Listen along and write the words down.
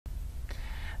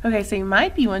Okay, so you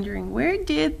might be wondering, where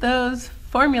did those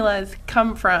formulas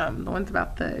come from? The ones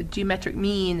about the geometric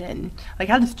mean, and like,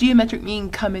 how does geometric mean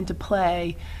come into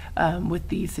play with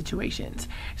these situations?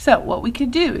 So what we can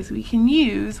do is we can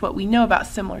use what we know about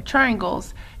similar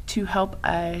triangles to help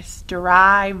us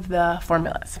derive the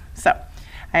formulas. So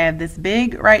I have this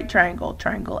big right triangle,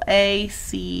 triangle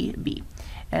ACB,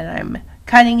 and I'm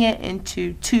cutting it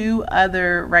into two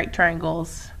other right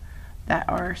triangles that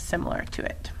are similar to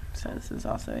it. So this is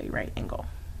also a right angle.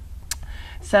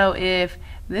 So if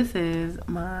this is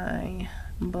my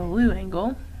blue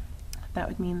angle, that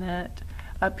would mean that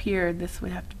up here this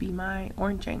would have to be my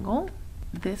orange angle.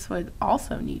 This would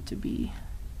also need to be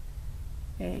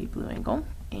a blue angle,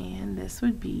 and this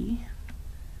would be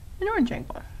an orange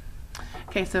angle.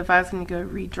 Okay, so if I was going to go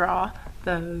redraw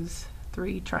those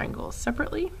three triangles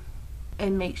separately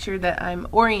and make sure that I'm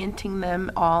orienting them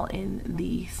all in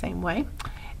the same way.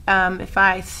 If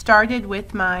I started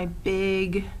with my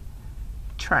big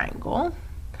triangle,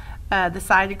 the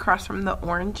side across from the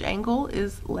orange angle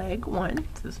is leg 1,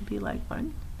 so this would be leg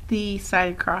 1. The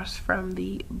side across from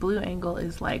the blue angle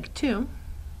is leg 2,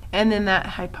 and then that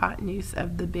hypotenuse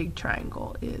of the big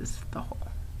triangle is the whole.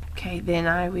 Okay, then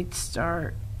I would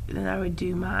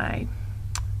do my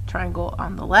triangle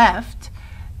on the left.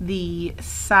 The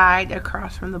side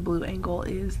across from the blue angle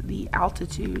is the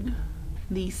altitude.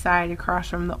 The side across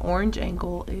from the orange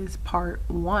angle is part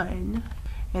 1,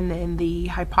 and then the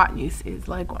hypotenuse is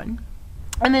leg 1.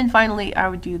 And then finally I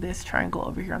would do this triangle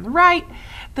over here on the right.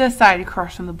 The side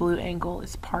across from the blue angle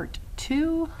is part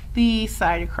 2. The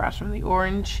side across from the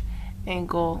orange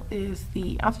angle is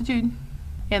the altitude,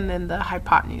 and then the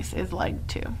hypotenuse is leg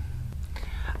 2.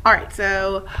 Alright,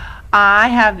 so I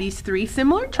have these three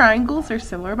similar triangles. They're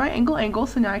similar by angle,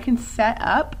 so now I can set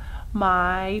up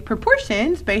my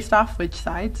proportions based off which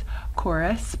sides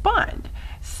correspond.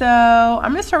 So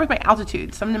I'm going to start with my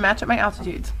altitudes. So I'm going to match up my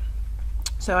altitudes.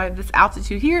 So I have this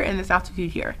altitude here and this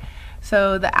altitude here.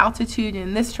 So the altitude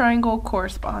in this triangle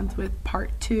corresponds with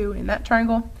part 2 in that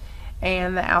triangle,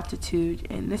 and the altitude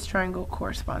in this triangle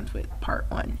corresponds with part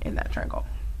 1 in that triangle.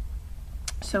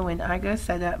 So when I go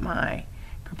set up my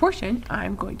proportion,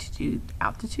 I'm going to do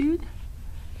altitude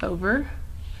over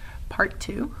part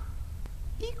 2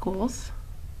 equals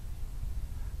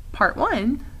part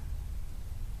 1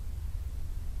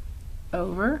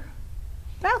 over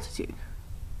the altitude.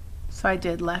 So I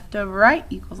did left over right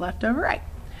equals left over right.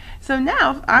 So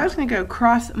now if I was going to go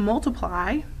cross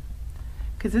multiply,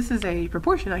 because this is a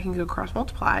proportion, I can go cross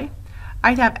multiply.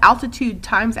 I'd have altitude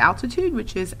times altitude,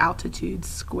 which is altitude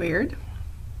squared,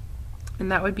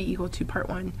 and that would be equal to part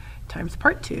 1 times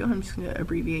part 2. I'm just going to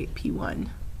abbreviate P1,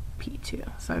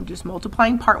 P2. So I'm just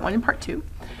multiplying part 1 and part 2.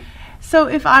 So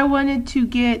if I wanted to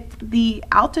get the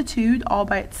altitude all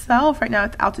by itself, right now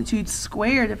it's altitude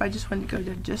squared. If I just wanted to go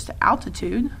to just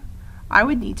altitude, I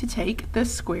would need to take the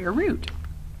square root.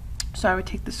 So I would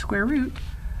take the square root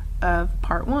of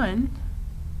part 1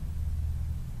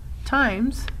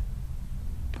 times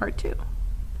part 2.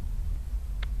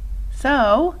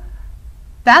 So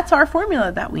that's our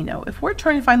formula that we know. If we're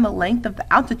trying to find the length of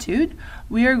the altitude,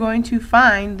 we are going to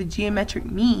find the geometric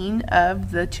mean of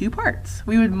the two parts.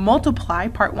 We would multiply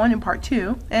part 1 and part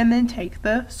 2 and then take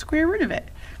the square root of it.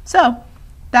 So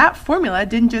that formula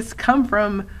didn't just come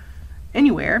from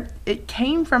anywhere. It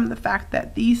came from the fact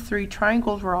that these three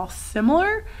triangles were all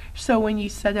similar. So when you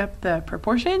set up the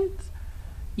proportions,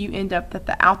 you end up that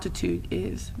the altitude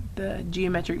is the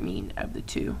geometric mean of the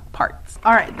two parts.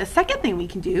 Alright, the second thing we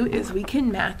can do is we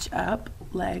can match up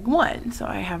leg 1. So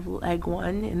I have leg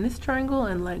 1 in this triangle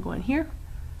and leg 1 here.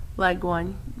 Leg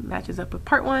 1 matches up with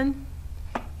part 1,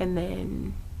 and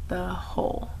then the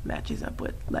whole matches up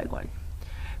with leg 1.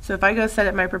 So if I go set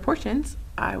up my proportions,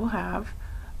 I will have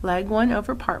leg 1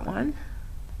 over part 1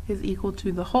 is equal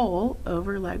to the whole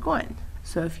over leg 1.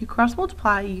 So if you cross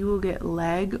multiply, you will get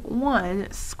leg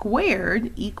 1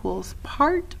 squared equals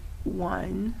part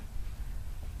 1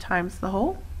 times the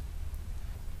whole.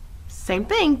 Same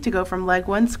thing, to go from leg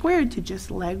 1 squared to just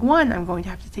leg 1, I'm going to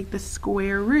have to take the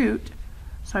square root.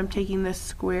 So I'm taking the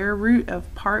square root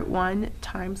of part 1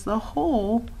 times the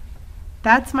whole.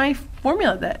 That's my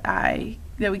formula that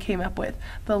we came up with.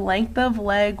 The length of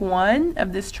leg 1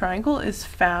 of this triangle is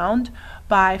found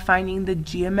by finding the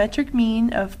geometric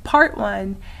mean of part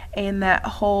 1 and that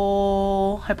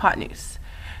whole hypotenuse.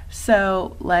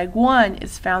 So leg 1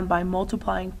 is found by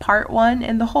multiplying part 1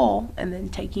 and the whole and then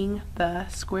taking the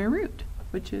square root,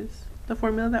 which is the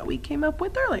formula that we came up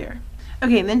with earlier.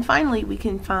 Okay, and then finally we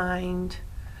can find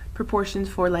proportions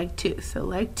for leg 2. So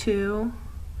leg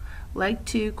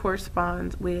 2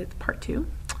 corresponds with part 2,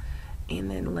 and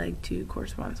then leg 2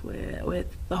 corresponds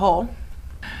with the whole.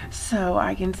 So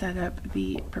I can set up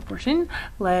the proportion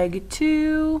leg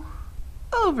 2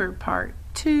 over part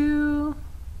 2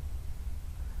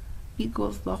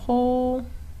 equals the whole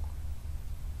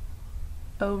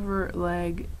over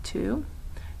leg 2.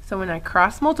 So when I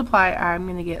cross multiply, I'm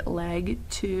going to get leg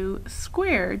 2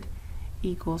 squared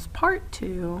equals part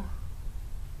 2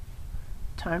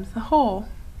 times the whole.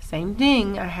 Same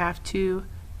thing, I have to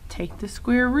take the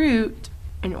square root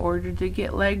in order to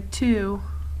get leg 2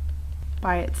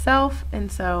 by itself,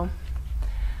 and so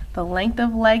the length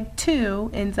of leg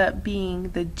 2 ends up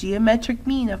being the geometric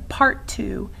mean of part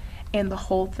 2 and the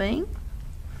whole thing.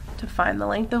 To find the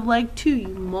length of leg 2, you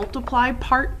multiply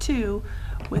part 2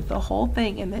 with the whole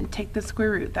thing and then take the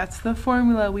square root. That's the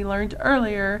formula we learned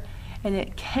earlier, and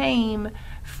it came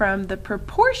from the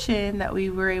proportion that we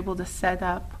were able to set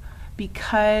up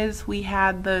because we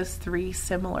had those 3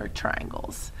 similar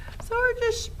triangles. So we're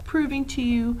just proving to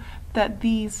you that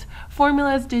these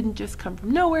formulas didn't just come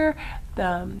from nowhere.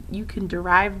 You can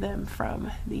derive them from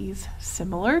these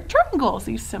similar triangles,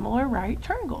 these similar right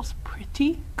triangles.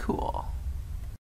 Pretty cool.